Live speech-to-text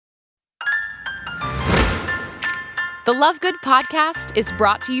The Love Good podcast is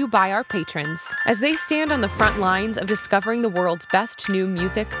brought to you by our patrons. As they stand on the front lines of discovering the world's best new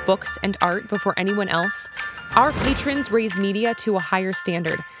music, books, and art before anyone else, our patrons raise media to a higher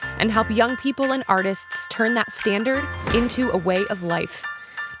standard and help young people and artists turn that standard into a way of life.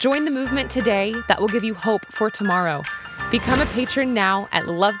 Join the movement today that will give you hope for tomorrow. Become a patron now at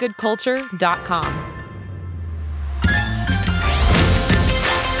lovegoodculture.com.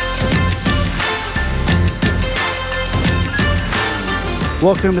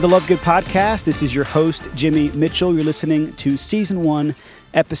 Welcome to the Love Good Podcast. This is your host, Jimmy Mitchell. You're listening to Season 1,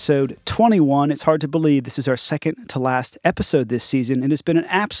 Episode 21. It's hard to believe this is our second to last episode this season, and it's been an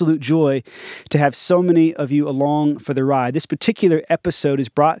absolute joy to have so many of you along for the ride. This particular episode is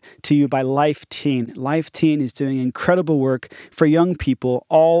brought to you by Life Teen. Life Teen is doing incredible work for young people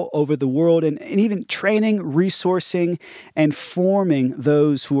all over the world and even training, resourcing, and forming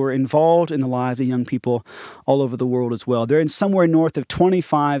those who are involved in the lives of young people all over the world as well. They're in somewhere north of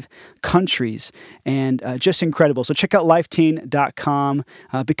 25 countries and just incredible. So check out lifeteen.com.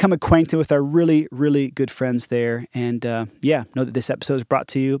 Become acquainted with our really, really good friends there. And know that this episode is brought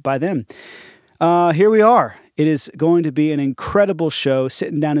to you by them. Here we are. It is going to be an incredible show.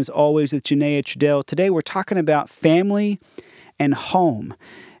 Sitting down as always with Janaea Trudell. Today we're talking about family and home.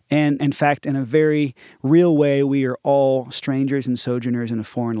 And in fact, in a very real way, we are all strangers and sojourners in a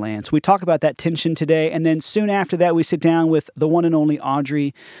foreign land. So we talk about that tension today. And then soon after that, we sit down with the one and only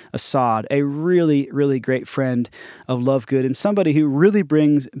Audrey Assad, a really, really great friend of Love Good and somebody who really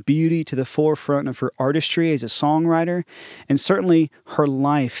brings beauty to the forefront of her artistry as a songwriter and certainly her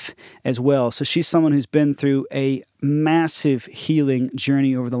life as well. So she's someone who's been through a massive healing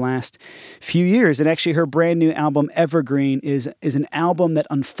journey over the last few years. And actually her brand new album, Evergreen, is an album that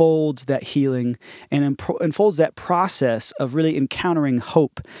unfolds that healing and unfolds that process of really encountering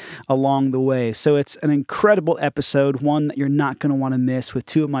hope along the way. So it's an incredible episode, one that you're not going to want to miss, with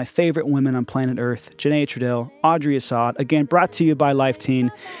two of my favorite women on planet Earth, Janaea Trudell, Audrey Assad. Again, brought to you by Life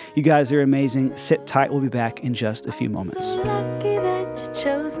Teen. You guys are amazing. Sit tight. We'll be back in just a few moments. So lucky that you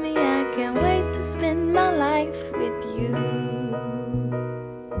chose me. I can't wait to spend my life with you.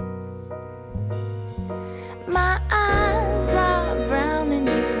 My eyes are brown and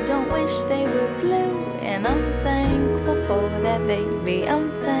you don't wish they were blue, and I'm thankful for that, baby. I'm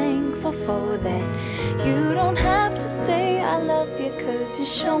thankful for that. You don't have to say I love you, 'cause you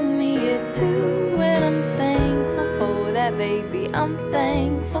show me it too. And I'm thankful for that, baby. I'm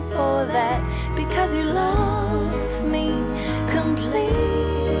thankful for that, because you love me completely.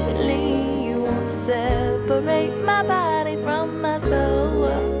 You won't separate my body from my soul.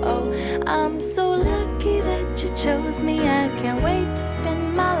 I'm so lucky that you chose me. I can't wait to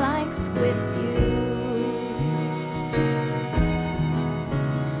spend my life with you.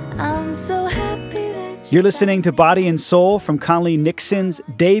 I'm so happy that You're listening to Body and Soul from Conley Nixon's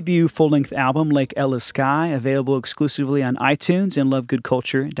debut full-length album, Lake Ella's Sky, available exclusively on iTunes and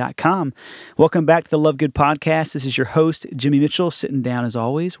lovegoodculture.com. Welcome back to the Love Good Podcast. This is your host, Jimmy Mitchell, sitting down as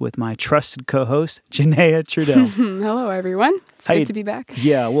always with my trusted co-host, Janaea Trudell. Hello, everyone. It's good to be back.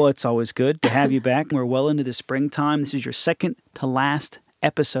 Yeah, well, it's always good to have you back. We're well into the springtime. This is your second to last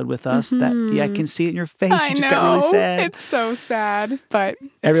episode with us. I can see it in your face. I You just know. got really sad. It's so sad, but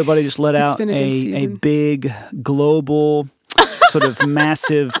Everybody just let out a big global sort of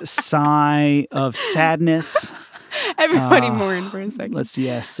massive sigh of sadness. everybody mourn for a second. Let's I'm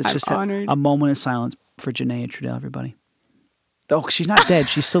just honored. a moment of silence for Janaea Trudell, everybody. Oh, she's not dead.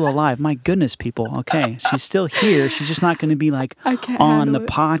 She's still alive. My goodness, people. Okay, she's still here. She's just not going to be like on the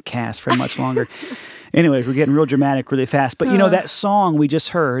podcast for much longer. Anyways, we're getting real dramatic really fast. But, that song we just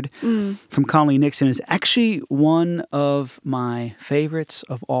heard from Conley Nixon is actually one of my favorites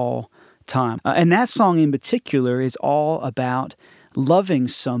of all time. And that song in particular is all about loving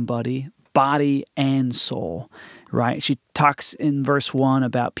somebody, body and soul, right? She talks in verse 1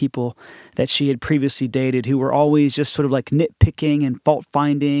 about people that she had previously dated who were always just sort of like nitpicking and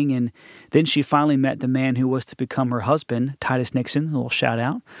fault-finding. And then she finally met the man who was to become her husband, Titus Nixon, a little shout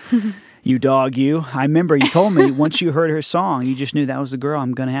out. You dog, you. I remember you told me once you heard her song, you just knew that was the girl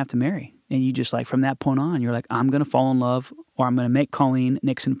I'm going to have to marry. And you just from that point on, you're like, I'm going to fall in love, or I'm going to make Colleen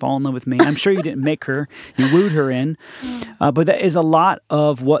Nixon fall in love with me. I'm sure you didn't make her. You wooed her in. But that is a lot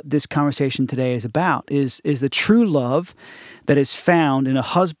of what this conversation today is about, is the true love that is found in a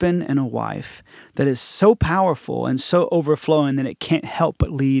husband and a wife that is so powerful and so overflowing that it can't help but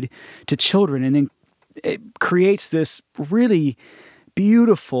lead to children. And then it creates this really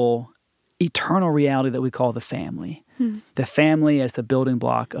beautiful eternal reality that we call the family. The family as the building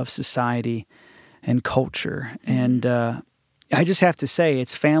block of society and culture. And I just have to say,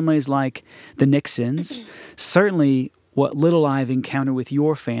 it's families like the Nixons, certainly what little I've encountered with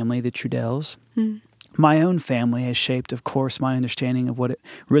your family, the Trudells. My own family has shaped, of course, my understanding of what it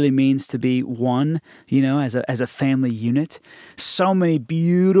really means to be one, as a family unit. So many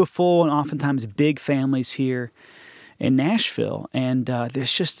beautiful and oftentimes big families here in Nashville. And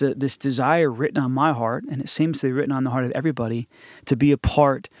there's just this desire written on my heart, and it seems to be written on the heart of everybody, to be a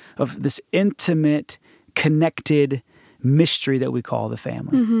part of this intimate, connected mystery that we call the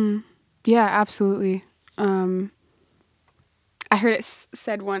family. Mm-hmm. Yeah, absolutely. I heard it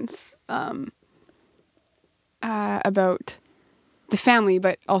said once about the family,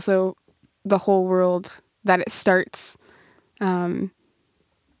 but also the whole world that it starts.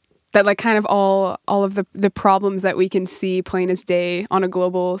 That like kind of all of the problems that we can see plain as day on a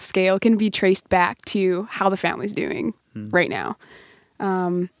global scale can be traced back to how the family's doing right now.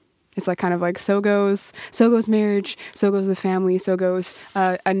 It's like kind of like so goes marriage, so goes the family, so goes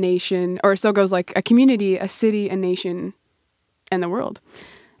a nation, or so goes like a community, a city, a nation, and the world.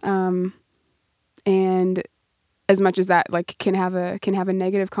 And as much as that like can have a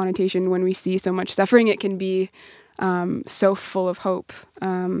negative connotation when we see so much suffering, it can be so full of hope.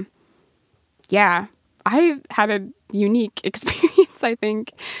 Yeah, I had a unique experience, I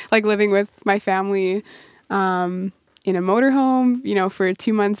think, like living with my family in a motorhome, for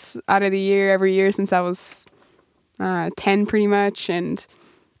 2 months out of the year, every year since I was 10 pretty much. And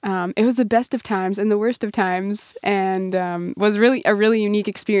it was the best of times and the worst of times, and was really a really unique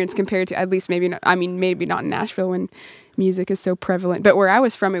experience compared to, at least maybe not in Nashville when music is so prevalent, but where I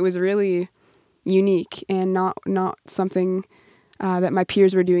was from, it was really unique and not something that my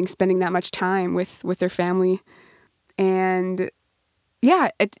peers were doing, spending that much time with their family. And yeah,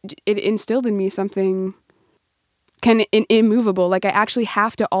 it instilled in me something kind of immovable. Like I actually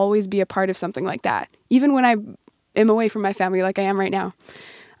have to always be a part of something like that. Even when I am away from my family, like I am right now,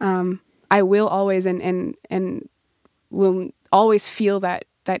 I will always and will always feel that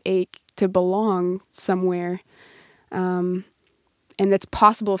ache to belong somewhere. And it's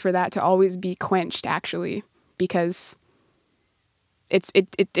possible for that to always be quenched, actually, because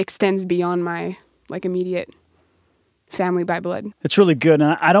it extends beyond my like immediate family by blood. It's really good.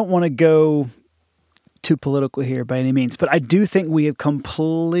 And I don't want to go too political here by any means, but I do think we have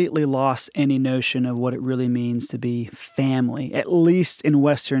completely lost any notion of what it really means to be family, at least in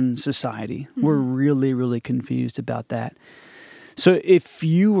Western society. Mm-hmm. We're really, really confused about that. So if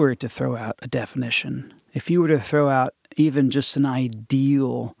you were to throw out a definition, if you were to throw out even just an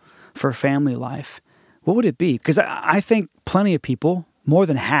ideal for family life, what would it be? Because I think plenty of people, more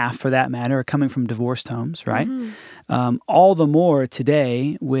than half for that matter, are coming from divorced homes, right? Mm-hmm. All the more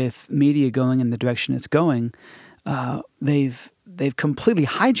today with media going in the direction it's going, they've completely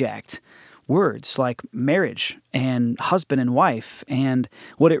hijacked words like marriage and husband and wife and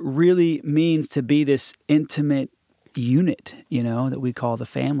what it really means to be this intimate unit, that we call the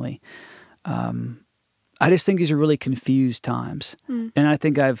family. I just think these are really confused times. Mm. And I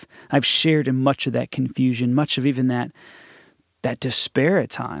think I've shared in much of that confusion, much of even that despair at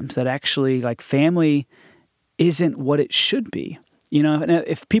times, that actually like family isn't what it should be. And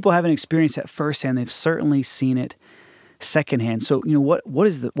if people haven't experienced that firsthand, they've certainly seen it secondhand. So, what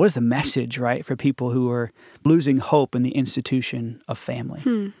is the message, right, for people who are losing hope in the institution of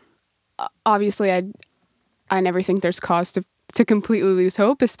family? Obviously, I never think there's cause to completely lose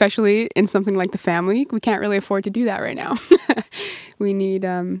hope, especially in something like the family. We can't really afford to do that right now. We need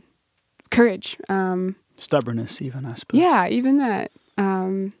courage. Stubbornness, even, I suppose. Yeah, even that.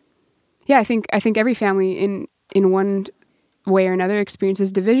 I think every family in one way or another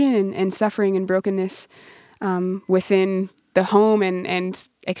experiences division and suffering and brokenness within the home and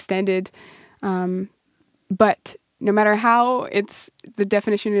extended. But no matter how the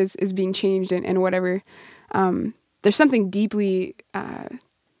definition is being changed and whatever, there's something deeply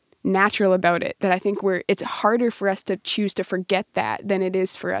natural about it that I think it's harder for us to choose to forget that than it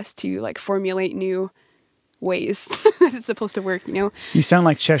is for us to like formulate new ways that it's supposed to work, You sound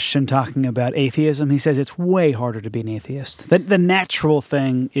like Chesterton talking about atheism. He says it's way harder to be an atheist. The natural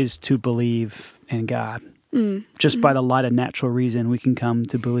thing is to believe in God. Just by the light of natural reason, we can come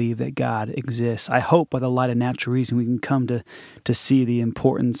to believe that God exists. I hope by the light of natural reason, we can come to see the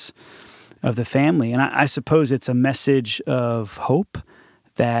importance of the family. And I suppose it's a message of hope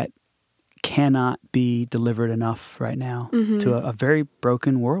that cannot be delivered enough right now to a very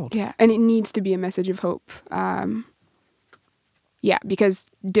broken world. Yeah, and it needs to be a message of hope. Because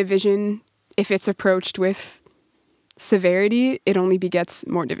division, if it's approached with severity, it only begets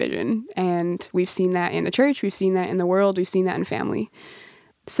more division. And we've seen that in the church, we've seen that in the world, we've seen that in family.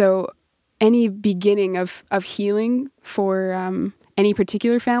 So any beginning of healing for any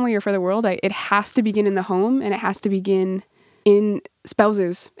particular family or for the world, it has to begin in the home, and it has to begin in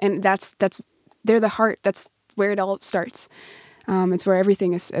spouses. And they're the heart. That's where it all starts. It's where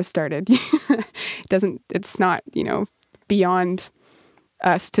everything has started. It's not, beyond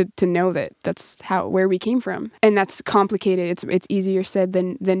us to know that that's where we came from. And that's complicated. It's easier said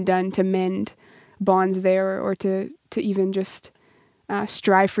than done to mend bonds there, or to even just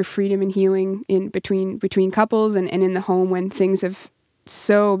strive for freedom and healing in between couples and in the home when things have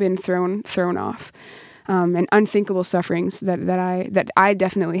so been thrown off, and unthinkable sufferings that I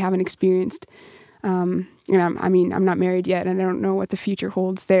definitely haven't experienced. And I'm not married yet, and I don't know what the future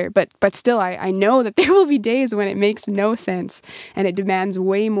holds there, but still I know that there will be days when it makes no sense and it demands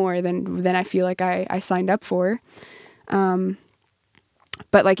way more than I feel like I signed up for.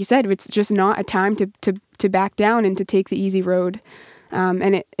 But like you said, it's just not a time to back down and to take the easy road.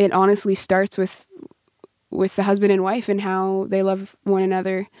 And it honestly starts with the husband and wife and how they love one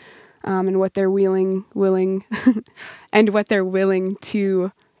another, and what they're willing and what they're willing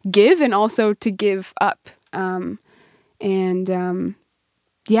to give and also to give up.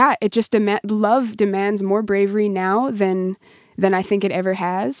 It just love demands more bravery now than I think it ever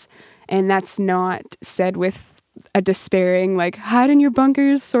has. And that's not said with a despairing, like, hide in your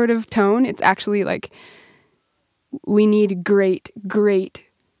bunkers sort of tone. It's actually like, we need great, great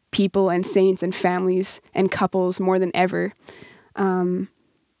people and saints and families and couples more than ever. And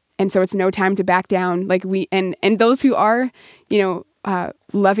so it's no time to back down. Like and those who are,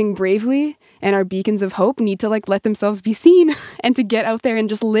 loving bravely and are beacons of hope need to let themselves be seen and to get out there and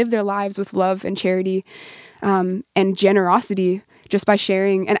just live their lives with love and charity, and generosity, just by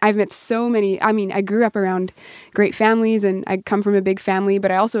sharing. And I've met so many, I grew up around great families and I come from a big family,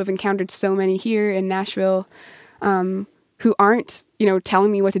 but I also have encountered so many here in Nashville, who aren't,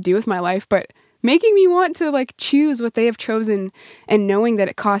 telling me what to do with my life, but making me want to choose what they have chosen, and knowing that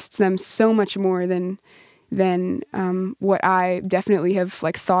it costs them so much more than what I definitely have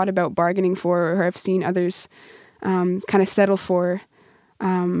thought about bargaining for, or have seen others kind of settle for.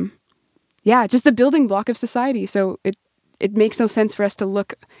 Just the building block of society. So it makes no sense for us to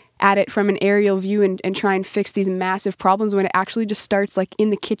look at it from an aerial view and try and fix these massive problems when it actually just starts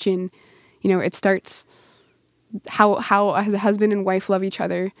in the kitchen. It starts how a husband and wife love each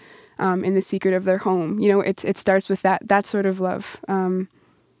other in the secret of their home. It starts with that sort of love.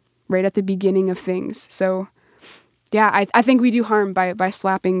 Right at the beginning of things. So, yeah, I think we do harm by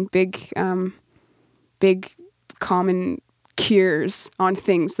slapping big common cures on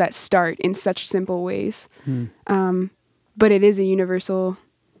things that start in such simple ways. But it is a universal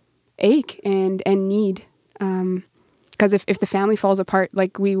ache and need. Because if the family falls apart,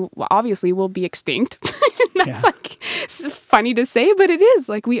 we obviously will be extinct. That's it's funny to say, but it is.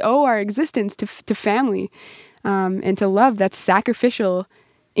 We owe our existence to family, and to love that's sacrificial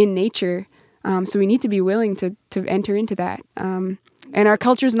in nature. So we need to be willing to enter into that. And our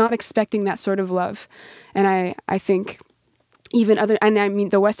culture is not expecting that sort of love. And I think even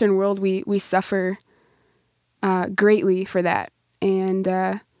the Western world, we suffer greatly for that. And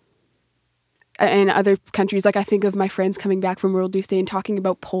other countries, I think of my friends coming back from World Youth Day and talking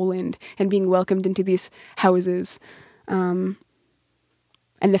about Poland and being welcomed into these houses, and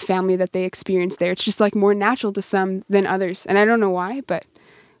the family that they experience there. It's just more natural to some than others. And I don't know why, but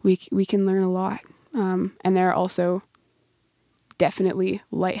we can learn a lot. And there are also definitely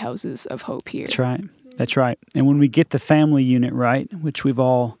lighthouses of hope here. That's right. And when we get the family unit right, which we've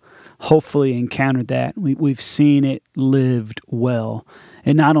all hopefully encountered that, we've seen it lived well.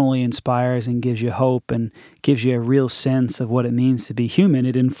 It not only inspires and gives you hope and gives you a real sense of what it means to be human,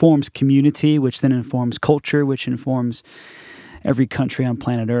 it informs community, which then informs culture, which informs every country on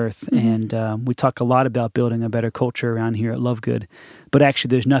planet Earth. Mm-hmm. And we talk a lot about building a better culture around here at Lovegood. But actually,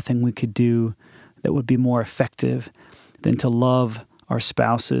 there's nothing we could do that would be more effective than to love our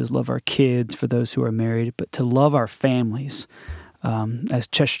spouses, love our kids, for those who are married, but to love our families. As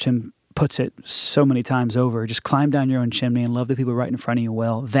Chesterton puts it so many times over, just climb down your own chimney and love the people right in front of you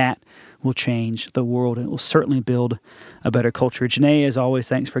well. That will change the world, and it will certainly build a better culture. Janae, as always,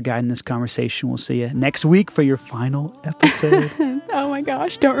 thanks for guiding this conversation. We'll see you next week for your final episode. Oh my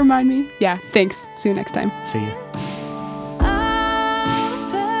gosh, don't remind me. Yeah, thanks. See you next time. See you.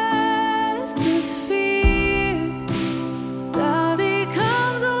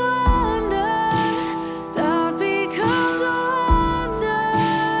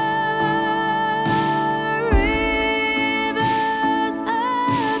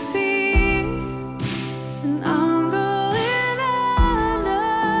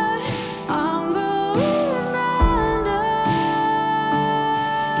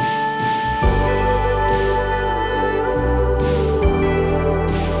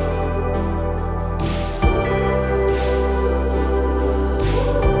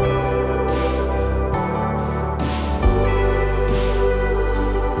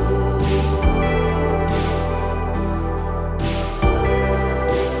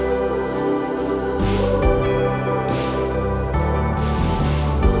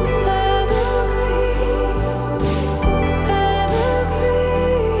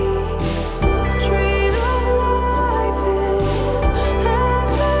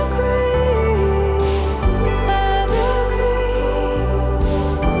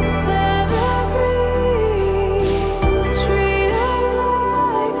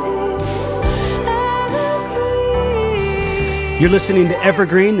 You're listening to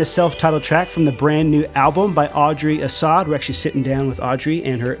Evergreen, the self-titled track from the brand new album by Audrey Assad. We're actually sitting down with Audrey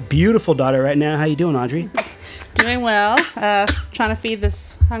and her beautiful daughter right now. How you doing, Audrey? Doing well. Trying to feed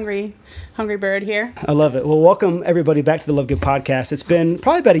this hungry bird here. I love it. Well, welcome everybody back to the Love Good Podcast. It's been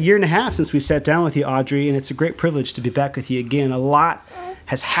probably about a year and a half since we sat down with you, Audrey, and it's a great privilege to be back with you again. A lot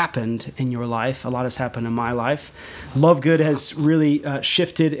has happened in your life. A lot has happened in my life. Love Good has really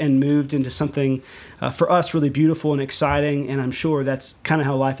shifted and moved into something for us really beautiful and exciting, and I'm sure that's kind of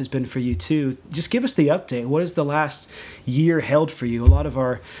how life has been for you too. Just give us the update. What has the last year held for you? A lot of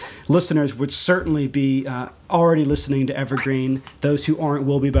our listeners would certainly be already listening to Evergreen. Those who aren't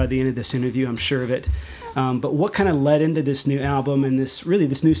will be by the end of this interview, I'm sure of it. But what kind of led into this new album and this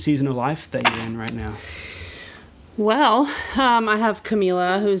new season of life that you're in right now? Well, I have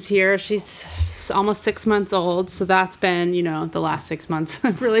Camila, who's here. She's almost 6 months old, so that's been, the last 6 months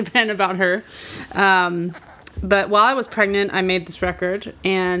have really been about her. But while I was pregnant, I made this record,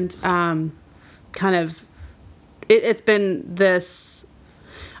 and it's been this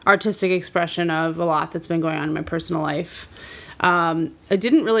artistic expression of a lot that's been going on in my personal life. I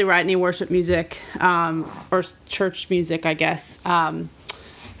didn't really write any worship music or church music, I guess,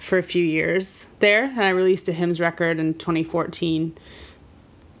 for a few years there, and I released a hymns record in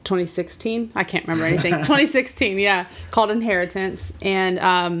 2016, I can't remember anything, 2016, yeah, called Inheritance, and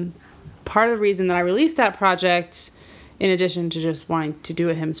part of the reason that I released that project, in addition to just wanting to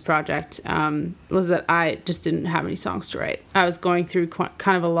do a hymns project, was that I just didn't have any songs to write. I was going through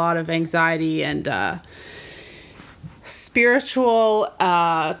kind of a lot of anxiety and spiritual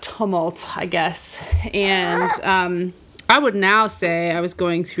tumult, I guess, and I would now say I was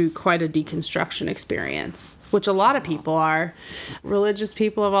going through quite a deconstruction experience, which a lot of people are. Religious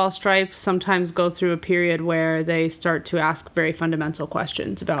people of all stripes sometimes go through a period where they start to ask very fundamental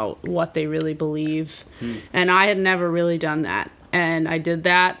questions about what they really believe. And I had never really done that. And I did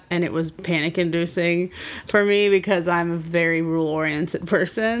that, and it was panic-inducing for me because I'm a very rule-oriented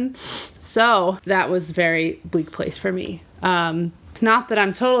person. So that was a very bleak place for me. Not that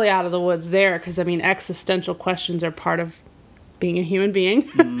I'm totally out of the woods there, because, existential questions are part of being a human being,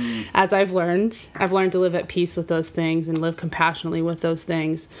 as I've learned. I've learned to live at peace with those things and live compassionately with those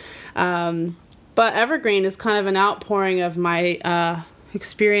things. But Evergreen is kind of an outpouring of my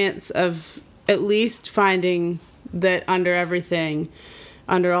experience of at least finding that under everything,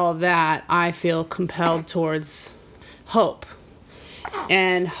 under all of that, I feel compelled towards hope.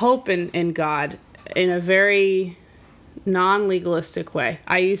 And hope in God in a very non-legalistic way.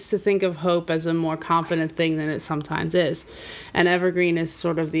 I used to think of hope as a more confident thing than it sometimes is. And Evergreen is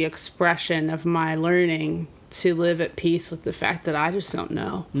sort of the expression of my learning to live at peace with the fact that I just don't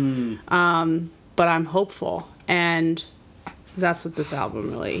know. But I'm hopeful. And that's what this album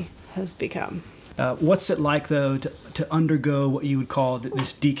really has become. What's it like, though, to undergo what you would call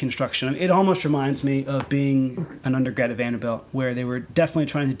this deconstruction? It almost reminds me of being an undergrad at Vanderbilt, where they were definitely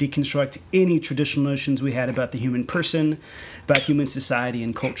trying to deconstruct any traditional notions we had about the human person, about human society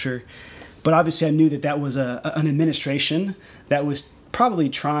and culture. But obviously I knew that was an administration that was probably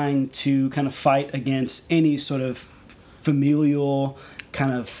trying to kind of fight against any sort of familial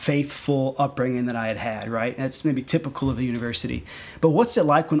kind of faithful upbringing that I had, right? That's maybe typical of a university. But what's it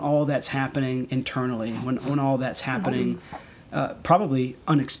like when all that's happening internally, when all that's happening probably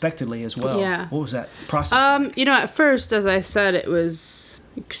unexpectedly as well? Yeah. What was that process? At first, as I said, it was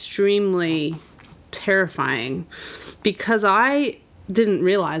extremely terrifying because I didn't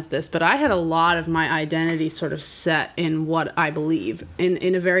realize this, but I had a lot of my identity sort of set in what I believe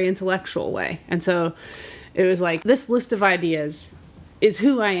in a very intellectual way. And so it was like, this list of ideas is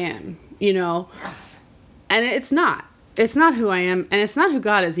who I am, and it's not who I am, and it's not who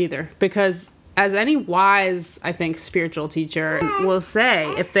God is either, because as any wise, I think, spiritual teacher will say,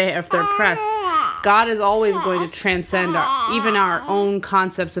 if they're pressed, God is always going to transcend even our own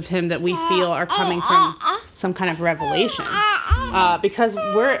concepts of him that we feel are coming from some kind of revelation, because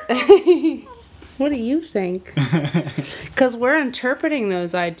we're what do you think? Because we're interpreting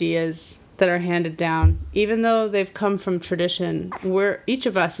those ideas that are handed down, even though they've come from tradition. Each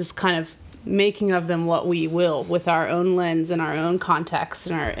of us is kind of making of them what we will with our own lens and our own context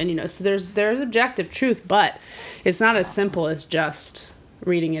so there's objective truth, but it's not as simple as just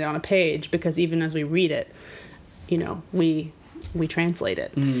reading it on a page, because even as we read it, we translate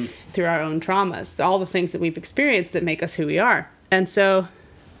it through our own traumas, all the things that we've experienced that make us who we are. And so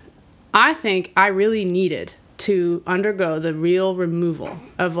I think I really needed to undergo the real removal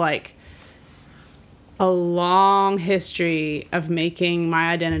of a long history of making my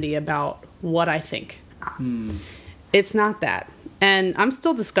identity about what I think. It's not that. And I'm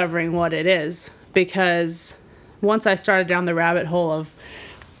still discovering what it is, because once I started down the rabbit hole of,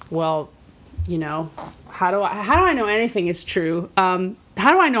 well, you know, how do I know anything is true?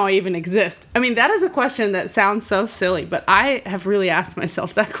 How do I know I even exist? I mean, that is a question that sounds so silly, but I have really asked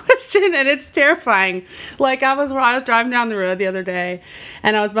myself that question, and it's terrifying. Like, I was driving down the road the other day,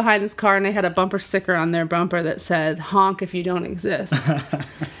 and I was behind this car, and they had a bumper sticker on their bumper that said, "Honk if you don't exist."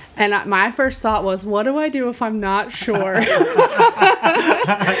 And my first thought was, what do I do if I'm not sure? I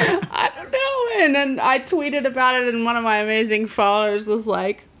don't know. And then I tweeted about it, and one of my amazing followers was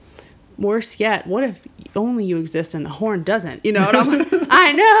like, worse yet, what if only you exist and the horn doesn't? You know, and I'm like,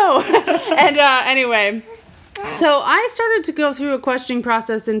 I know. And anyway, so I started to go through a questioning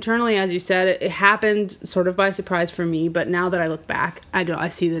process internally, as you said. It happened sort of by surprise for me, but now that I look back, I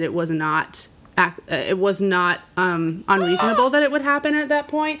see that it was not unreasonable that it would happen at that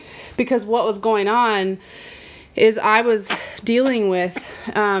point, because what was going on is I was dealing with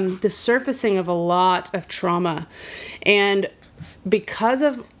the surfacing of a lot of trauma, and because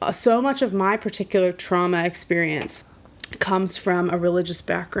of so much of my particular trauma experience comes from a religious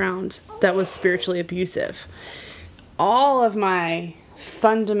background that was spiritually abusive, all of my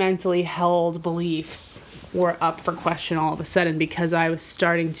fundamentally held beliefs were up for question all of a sudden, because I was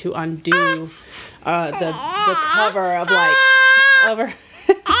starting to undo the cover of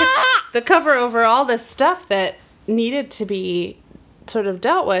the cover over all this stuff that needed to be sort of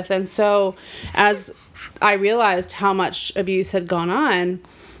dealt with. And so as I realized how much abuse had gone on,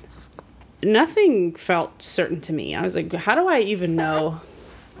 nothing felt certain to me. I was like, how do I even know,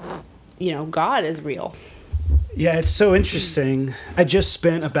 God is real? Yeah, it's so interesting. I just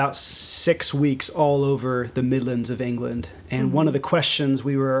spent about 6 weeks all over the Midlands of England. And one of the questions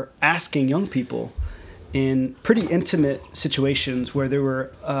we were asking young people in pretty intimate situations where there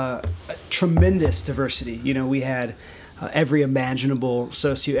were tremendous diversity. We had every imaginable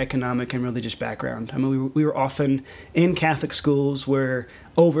socioeconomic and religious background. I mean, we were often in Catholic schools where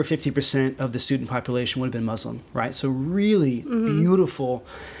over 50% of the student population would have been Muslim, right? So really beautiful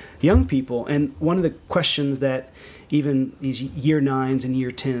young people. And one of the questions that even these year 9s and year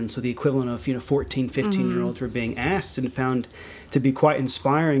 10s, so the equivalent of 14, 15-year-olds were being asked and found to be quite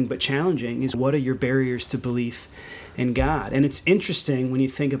inspiring but challenging is, what are your barriers to belief in God? And it's interesting when you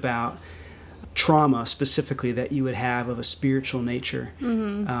think about trauma specifically that you would have of a spiritual nature.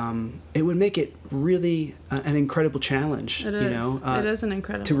 It would make it really an incredible challenge. It is. It is an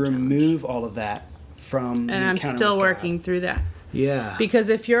incredible to remove all of that from and I'm still working through that. Yeah. Because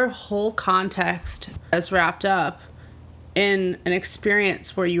if your whole context is wrapped up in an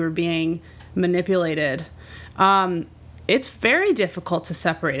experience where you were being manipulated, it's very difficult to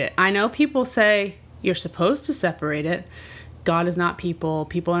separate it. I know people say you're supposed to separate it. God is not people.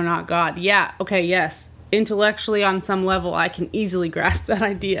 People are not God. Yeah, okay, yes. Intellectually, on some level, I can easily grasp that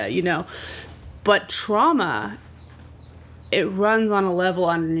idea, But trauma, it runs on a level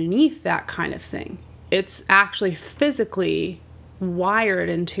underneath that kind of thing. It's actually physically wired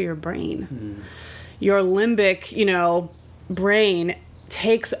into your brain. Your limbic, brain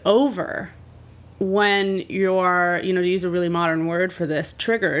takes over when you're, to use a really modern word for this,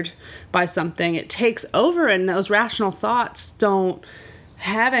 triggered by something. It takes over, and those rational thoughts don't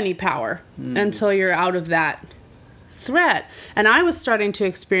have any power until you're out of that threat. And I was starting to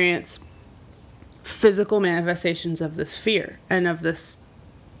experience physical manifestations of this fear and of this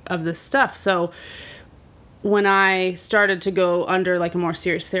stuff. So when I started to go under like a more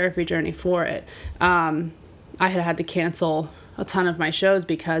serious therapy journey for it, I had to cancel a ton of my shows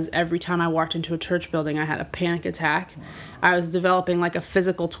because every time I walked into a church building, I had a panic attack. I was developing like a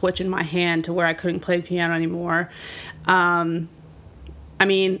physical twitch in my hand to where I couldn't play piano anymore. It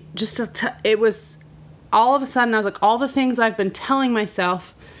was all of a sudden I was like, all the things I've been telling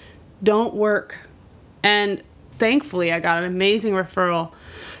myself don't work. And thankfully I got an amazing referral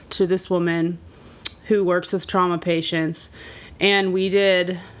to this woman who works with trauma patients. And we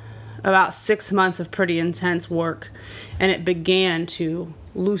did about 6 months of pretty intense work, and it began to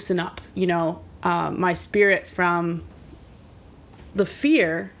loosen up, my spirit from the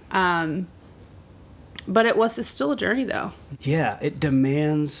fear. But it's still a journey, though. Yeah, it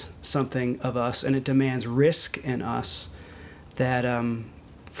demands something of us, and it demands risk in us that,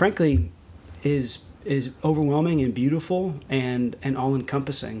 frankly, is overwhelming and beautiful and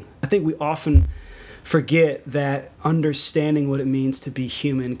all-encompassing. I think we often forget that understanding what it means to be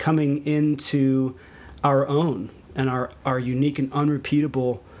human, coming into our own and our unique and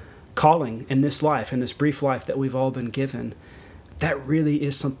unrepeatable calling in this life, in this brief life that we've all been given, that really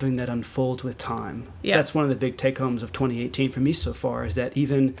is something that unfolds with time. Yeah. That's one of the big take-homes of 2018 for me so far, is that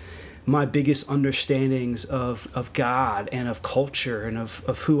even my biggest understandings of God and of culture and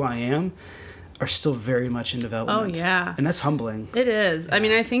of who I am are still very much in development. Oh, yeah. And that's humbling. It is. Yeah. I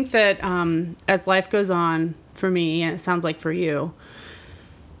mean, I think that as life goes on for me, and it sounds like for you,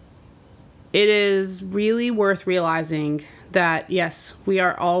 it is really worth realizing that, yes, we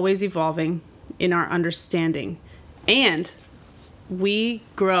are always evolving in our understanding. And we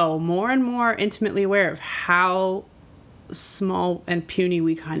grow more and more intimately aware of how small and puny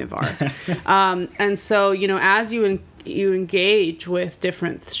we kind of are. And so, as you engage with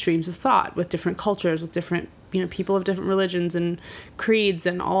different streams of thought, with different cultures, with different, people of different religions and creeds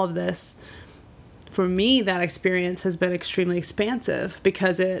and all of this, for me, that experience has been extremely expansive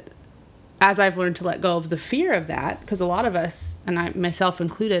because as I've learned to let go of the fear of that, because a lot of us, and I myself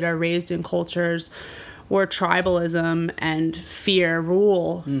included, are raised in cultures where tribalism and fear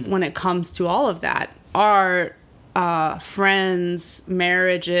rule when it comes to all of that. Our friends,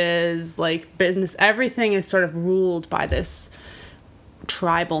 marriages, like business, everything is sort of ruled by this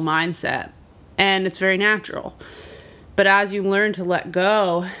tribal mindset, and it's very natural. But as you learn to let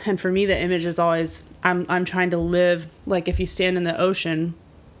go, and for me, the image is always, I'm trying to live, like if you stand in the ocean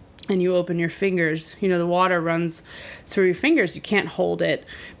and you open your fingers, the water runs through your fingers. You can't hold it,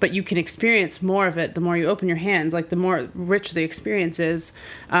 but you can experience more of it the more you open your hands, like the more rich the experience is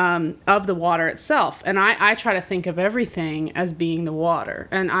of the water itself. And I try to think of everything as being the water.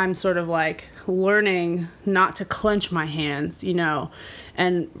 And I'm sort of like learning not to clench my hands,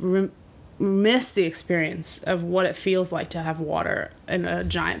 and miss the experience of what it feels like to have water and a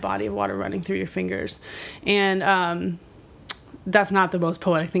giant body of water running through your fingers. And, that's not the most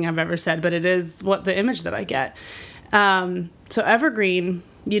poetic thing I've ever said, but it is what the image that I get. So evergreen,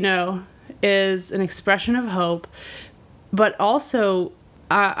 is an expression of hope, but also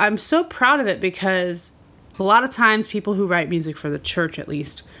I'm so proud of it because a lot of times people who write music for the church, at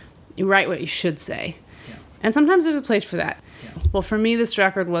least, you write what you should say. Yeah. And sometimes there's a place for that. Yeah. Well, for me, this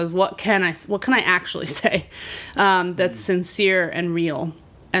record was, what can I actually say that's sincere and real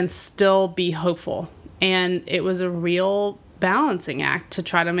and still be hopeful? And it was a real balancing act to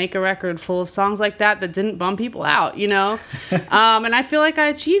try to make a record full of songs like that didn't bum people out, and I feel like I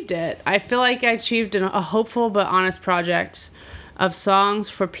achieved it. I feel like I achieved a hopeful but honest project of songs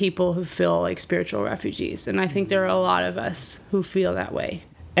for people who feel like spiritual refugees, and I think there are a lot of us who feel that way.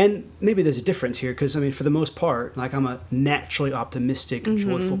 And maybe there's a difference here because, for the most part, like I'm a naturally optimistic,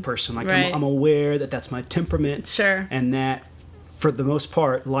 joyful person. Like right. I'm aware that that's my temperament. Sure. And that for the most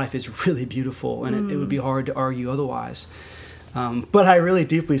part, life is really beautiful, and it would be hard to argue otherwise. But I really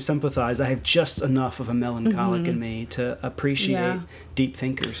deeply sympathize. I have just enough of a melancholic in me to appreciate deep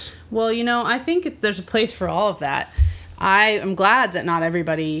thinkers. Well, I think there's a place for all of that. I am glad that not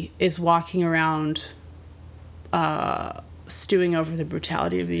everybody is walking around stewing over the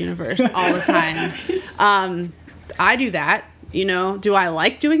brutality of the universe all the time. I do that. Do I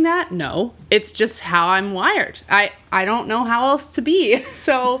like doing that? No. It's just how I'm wired. I don't know how else to be.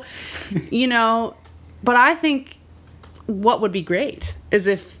 So, but I think what would be great is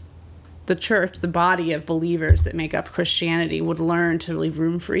if the church, the body of believers that make up Christianity, would learn to leave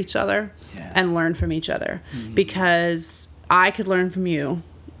room for each other and learn from each other. Because I could learn from you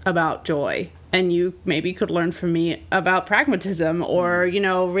about joy, and you maybe could learn from me about pragmatism or,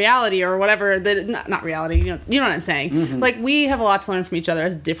 reality or whatever. Not reality, you know what I'm saying? Like, we have a lot to learn from each other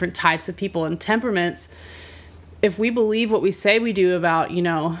as different types of people and temperaments. If we believe what we say we do about,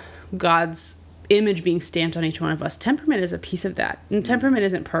 God's image being stamped on each one of us, temperament is a piece of that. And temperament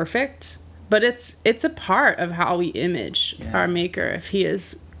isn't perfect, but it's a part of how we image our maker, if he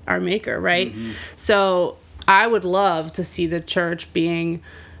is our maker, right? So I would love to see the church being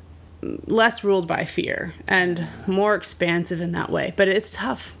less ruled by fear and more expansive in that way, but it's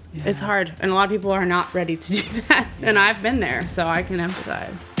tough. It's hard, and a lot of people are not ready to do that, and I've been there, so I can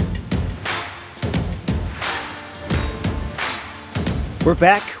empathize. We're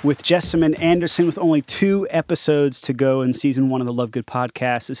back with Jessamyn Anderson with only 2 episodes to go in season 1 of the Love Good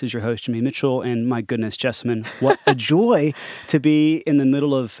podcast. This is your host, Jimmy Mitchell, and my goodness, Jessamyn, what a joy to be in the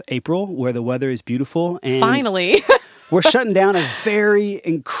middle of April where the weather is beautiful. And finally. We're shutting down a very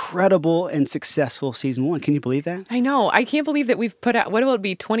incredible and successful season 1. Can you believe that? I know. I can't believe that we've put out, what will it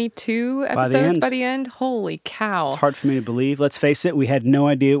be, 22 episodes by the end? Holy cow. It's hard for me to believe. Let's face it, we had no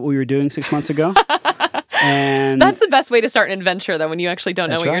idea what we were doing 6 months ago. And that's the best way to start an adventure, though, when you actually don't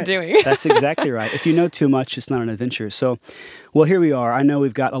know what you're doing. That's exactly right. If you know too much, it's not an adventure. So Well, here we are. I know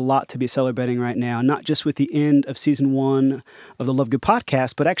we've got a lot to be celebrating right now, not just with the end of season 1 of the Love Good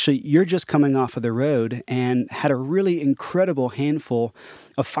podcast, but actually you're just coming off of the road and had a really incredible handful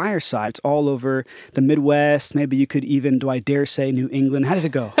of firesides all over the Midwest. Maybe you could even, do I dare say, New England. How did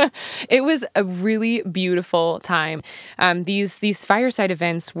it go? It was a really beautiful time. These fireside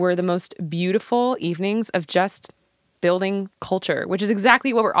events were the most beautiful evenings of just building culture, which is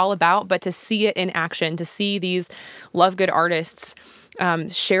exactly what we're all about, but to see it in action, to see these Love Good artists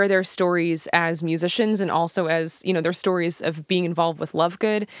share their stories as musicians and also as, their stories of being involved with Love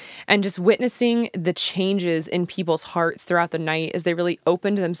Good, and just witnessing the changes in people's hearts throughout the night as they really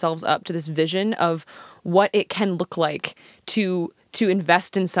opened themselves up to this vision of what it can look like to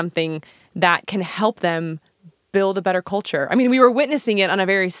invest in something that can help them build a better culture. I mean, we were witnessing it on a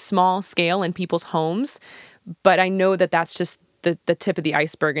very small scale in people's homes, but I know that that's just the tip of the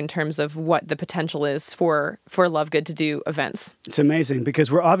iceberg in terms of what the potential is for Love Good to do events. It's amazing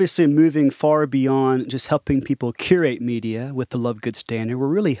because we're obviously moving far beyond just helping people curate media with the Love Good standard. We're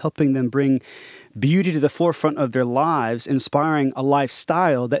really helping them bring beauty to the forefront of their lives, inspiring a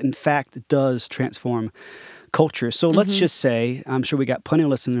lifestyle that in fact does transform culture. So let's just say, I'm sure we got plenty of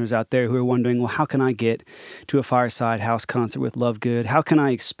listeners out there who are wondering, well, how can I get to a Fireside House concert with Love Good? How can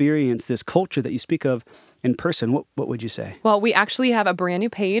I experience this culture that you speak of in person? What would you say? Well, we actually have a brand new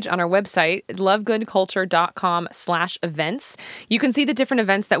page on our website, lovegoodculture.com/events. You can see the different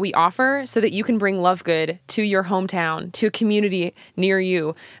events that we offer so that you can bring Love Good to your hometown, to a community near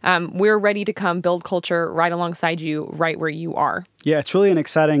you. We're ready to come build culture right alongside you, right where you are. Yeah, it's really an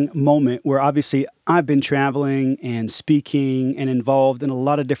exciting moment where obviously I've been traveling and speaking and involved in a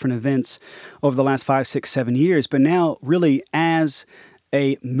lot of different events over the last 5, 6, 7 years. But now really as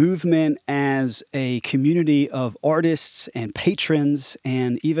a movement, as a community of artists and patrons,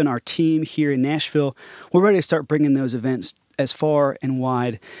 and even our team here in Nashville, we're ready to start bringing those events as far and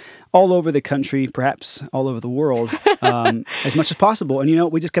wide all over the country, perhaps all over the world, as much as possible.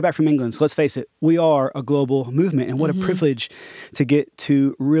 And we just got back from England, so let's face it, we are a global movement, and what a privilege to get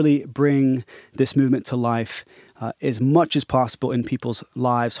to really bring this movement to life as much as possible in people's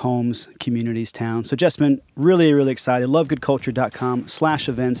lives, homes, communities, towns. So Jessamine, really, really excited.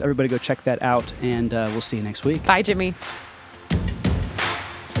 lovegoodculture.com/events. Everybody go check that out, and we'll see you next week. Bye, Jimmy.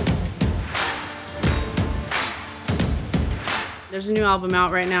 There's a new album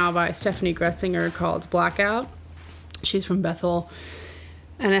out right now by Stephanie Gretzinger called Blackout. She's from Bethel.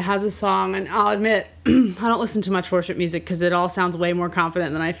 And it has a song, and I'll admit, I don't listen to much worship music because it all sounds way more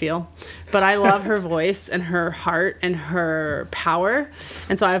confident than I feel. But I love her voice and her heart and her power.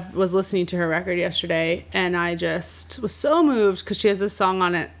 And so I was listening to her record yesterday, and I just was so moved because she has this song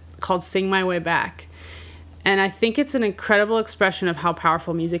on it called Sing My Way Back. And I think it's an incredible expression of how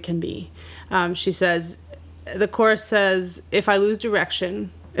powerful music can be. She says, the chorus says, if I lose direction,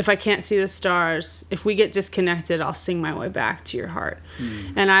 if I can't see the stars, if we get disconnected, I'll sing my way back to your heart.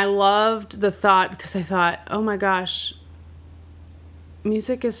 And I loved the thought because I thought, oh my gosh,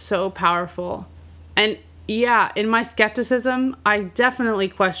 music is so powerful. And yeah, in my skepticism, I definitely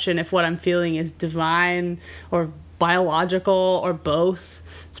question if what I'm feeling is divine or biological or both.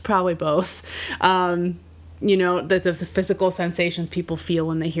 It's probably both. The physical sensations people feel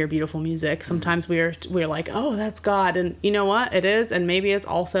when they hear beautiful music. Sometimes we're like, oh, that's God. And you know what? It is. And maybe it's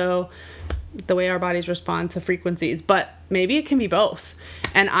also the way our bodies respond to frequencies. But maybe it can be both.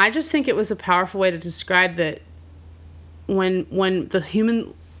 And I just think it was a powerful way to describe that when the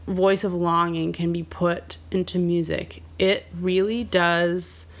human voice of longing can be put into music, it really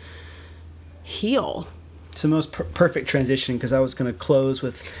does heal. It's the most perfect transition because I was going to close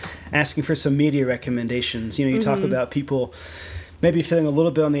with asking for some media recommendations. You talk about people maybe feeling a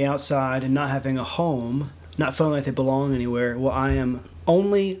little bit on the outside and not having a home, not feeling like they belong anywhere. Well, I am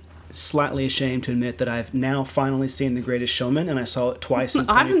only slightly ashamed to admit that I've now finally seen The Greatest Showman, and I saw it twice in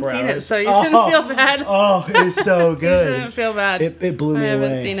 24 hours. I haven't seen it, so you shouldn't feel bad. Oh, it is so good. You shouldn't feel bad. It blew me away. I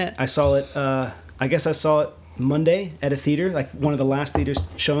haven't seen it. I saw it, I guess I saw it Monday at a theater, like one of the last theaters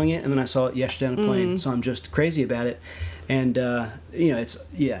showing it, and then I saw it yesterday on a plane. So I'm just crazy about it. And, you'll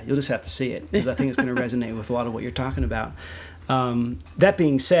just have to see it because I think it's going to resonate with a lot of what you're talking about. That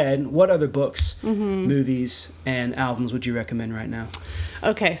being said, what other books, movies, and albums would you recommend right now?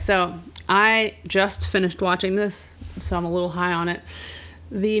 Okay, so I just finished watching this, so I'm a little high on it.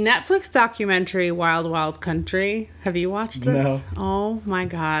 The Netflix documentary Wild Wild Country. Have you watched this? No. Oh my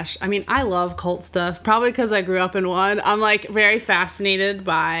gosh. I mean, I love cult stuff, probably because I grew up in one. I'm like very fascinated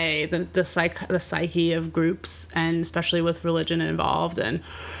by the psyche of groups, and especially with religion involved. And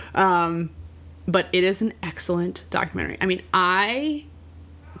but it is an excellent documentary. I mean, I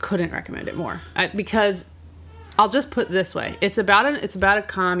couldn't recommend it more because I'll just put it this way. It's about a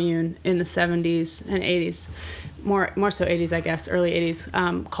commune in the 70s and 80s, more so 80s, I guess, early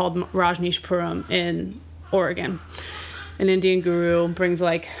 80s, called Rajneeshpuram in Oregon. An Indian guru brings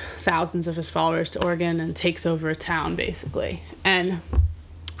like thousands of his followers to Oregon and takes over a town, basically. And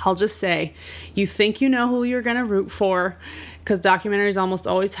I'll just say, you think you know who you're going to root for, because documentaries almost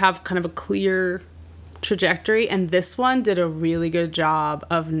always have kind of a clear trajectory, and this one did a really good job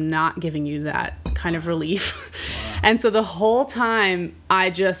of not giving you that kind of relief. Wow. And so the whole time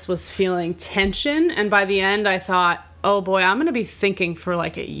I just was feeling tension, and by the end I thought, oh boy, I'm going to be thinking for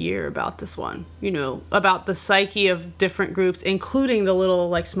like a year about this one, about the psyche of different groups, including the little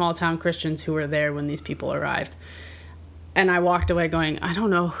like small town Christians who were there when these people arrived. And I walked away going, I don't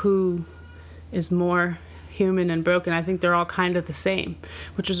know who is more human and broken. I think they're all kind of the same,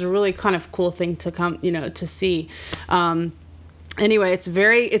 which was a really kind of cool thing to come, to see. Anyway,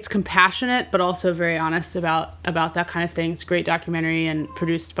 it's compassionate, but also very honest about that kind of thing. It's a great documentary and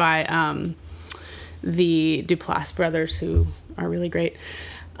produced by the Duplass brothers, who are really great.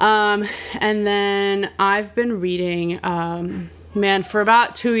 And then I've been reading, for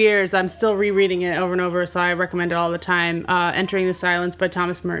about 2 years, I'm still rereading it over and over, so I recommend it all the time. Entering the Silence by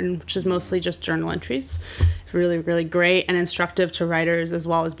Thomas Merton, which is mostly just journal entries. It's really, really great and instructive to writers, as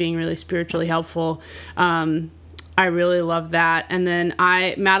well as being really spiritually helpful. I really love that. And then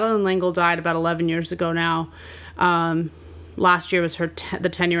Madeleine L'Engle died about 11 years ago now. Last year was the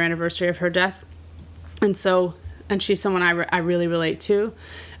 10-year anniversary of her death. And she's someone I really relate to,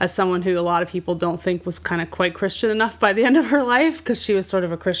 as someone who a lot of people don't think was kind of quite Christian enough by the end of her life, because she was sort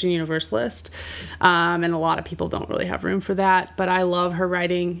of a Christian universalist. And a lot of people don't really have room for that. But I love her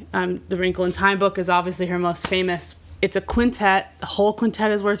writing. The Wrinkle in Time book is obviously her most famous. It's a quintet. The whole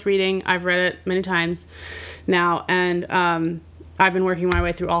quintet is worth reading. I've read it many times now. And I've been working my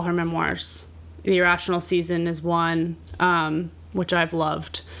way through all her memoirs. The Irrational Season is one, which I've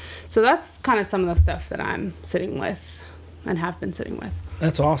loved. So that's kind of some of the stuff that I'm sitting with and have been sitting with.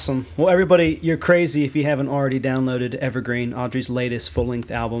 That's awesome. Well, everybody, you're crazy if you haven't already downloaded Evergreen, Audrey's latest full-length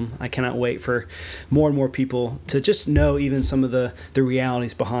album. I cannot wait for more and more people to just know even some of the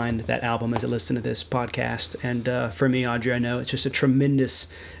realities behind that album as they listen to this podcast. And for me, Audrey, I know it's just a tremendous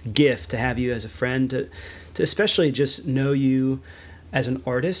gift to have you as a friend, to especially just know you as an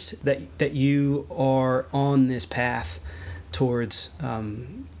artist, that you are on this path towards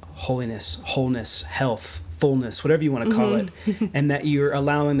holiness, wholeness, health, fullness, whatever you want to call it, and that you're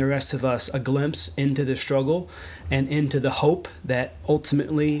allowing the rest of us a glimpse into the struggle and into the hope that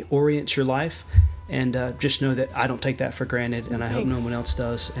ultimately orients your life. And just know that I don't take that for granted, and I hope no one else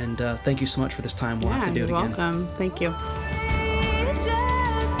does. And thank you so much for this time. We'll have to do it again. You're welcome. Thank you.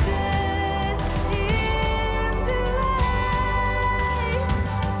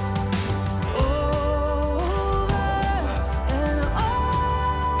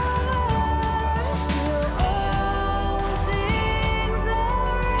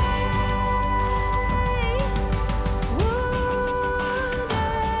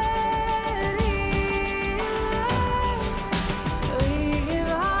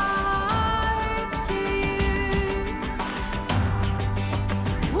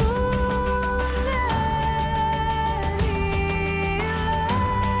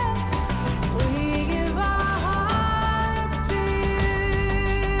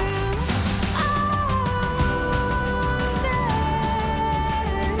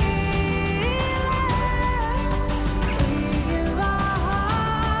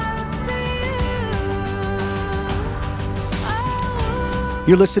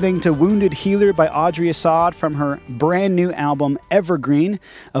 You're listening to Wounded Healer by Audrey Assad from her brand new album, Evergreen,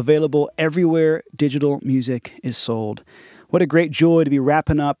 available everywhere digital music is sold. What a great joy to be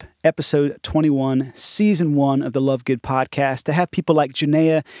wrapping up episode 21, season 1 of the Love Good podcast, to have people like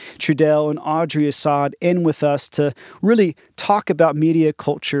Janaea Trudell and Audrey Assad in with us to really talk about media,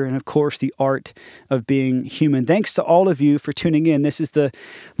 culture, and of course the art of being human. Thanks to all of you for tuning in. This is the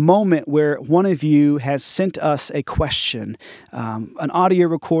moment where one of you has sent us a question, an audio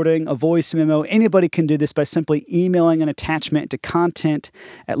recording, a voice memo. Anybody can do this by simply emailing an attachment to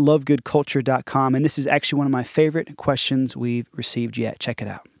content@lovegoodculture.com. And this is actually one of my favorite questions we've received yet. Check it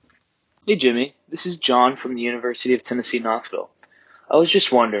out. Hey Jimmy, this is John from the University of Tennessee, Knoxville. I was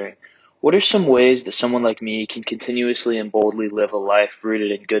just wondering, what are some ways that someone like me can continuously and boldly live a life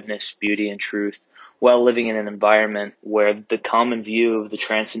rooted in goodness, beauty, and truth while living in an environment where the common view of the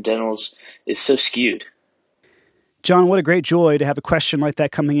transcendentals is so skewed? John, what a great joy to have a question like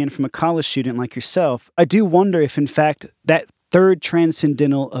that coming in from a college student like yourself. I do wonder if, in fact, that third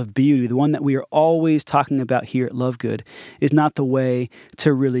transcendental of beauty, the one that we are always talking about here at Love Good, is not the way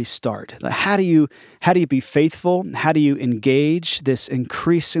to really start. How do you be faithful? How do you engage this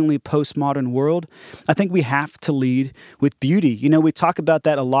increasingly postmodern world? I think we have to lead with beauty. You know, we talk about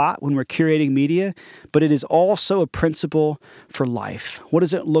that a lot when we're curating media, but it is also a principle for life. What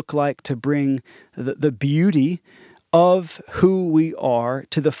does it look like to bring the beauty of who we are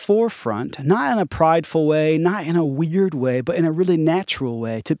to the forefront, not in a prideful way, not in a weird way, but in a really natural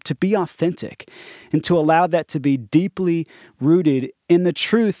way, to be authentic and to allow that to be deeply rooted in the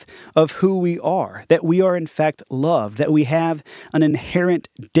truth of who we are, that we are in fact loved, that we have an inherent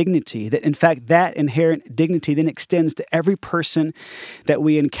dignity, that in fact that inherent dignity then extends to every person that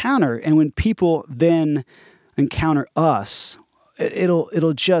we encounter. And when people then encounter us,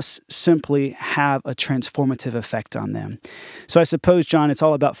 it'll just simply have a transformative effect on them. So I suppose, John, it's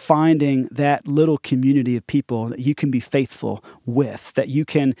all about finding that little community of people that you can be faithful with, that you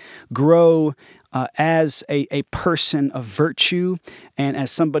can grow as a person of virtue and as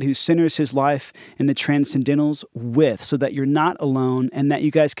somebody who centers his life in the transcendentals with, so that you're not alone and that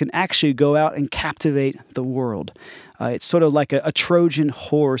you guys can actually go out and captivate the world. It's sort of like a Trojan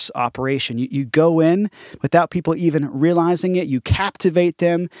horse operation. You go in without people even realizing it, you captivate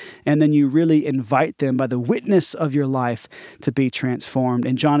them, and then you really invite them by the witness of your life to be transformed.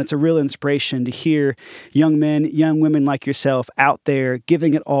 And John, it's a real inspiration to hear young men, young women like yourself out there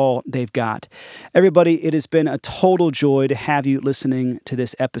giving it all they've got. Everybody, it has been a total joy to have you listening to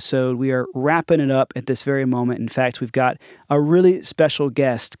this episode. We are wrapping it up at this very moment. In fact, we've got a really special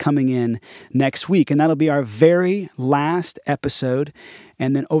guest coming in next week, and that'll be our very last episode.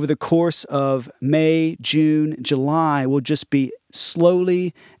 And then over the course of May, June, July, we'll just be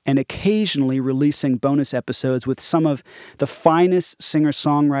slowly and occasionally releasing bonus episodes with some of the finest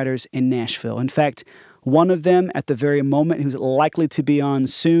singer-songwriters in Nashville. In fact, one of them at the very moment who's likely to be on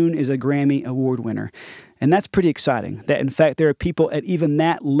soon is a Grammy Award winner. And that's pretty exciting, that in fact there are people at even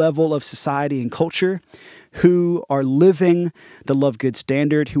that level of society and culture who are living the Love Good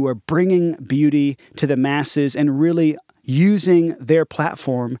standard, who are bringing beauty to the masses and really using their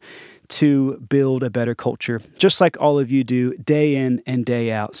platform to build a better culture, just like all of you do day in and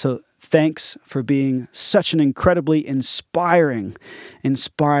day out. So thanks for being such an incredibly inspiring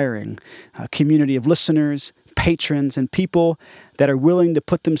community of listeners, patrons, and people that are willing to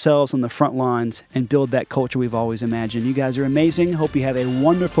put themselves on the front lines and build that culture we've always imagined. You guys are amazing. Hope you have a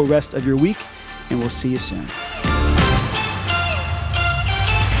wonderful rest of your week, and we'll see you soon.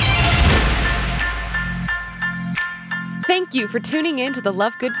 Thank you for tuning in to the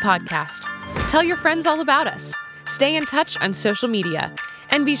Love Good podcast. Tell your friends all about us. Stay in touch on social media.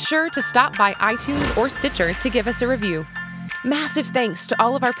 And be sure to stop by iTunes or Stitcher to give us a review. Massive thanks to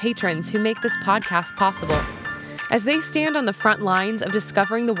all of our patrons who make this podcast possible. As they stand on the front lines of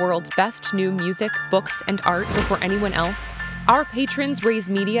discovering the world's best new music, books, and art before anyone else, our patrons raise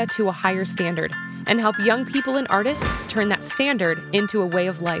media to a higher standard and help young people and artists turn that standard into a way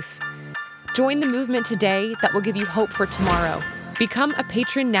of life. Join the movement today that will give you hope for tomorrow. Become a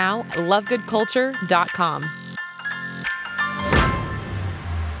patron now at lovegoodculture.com.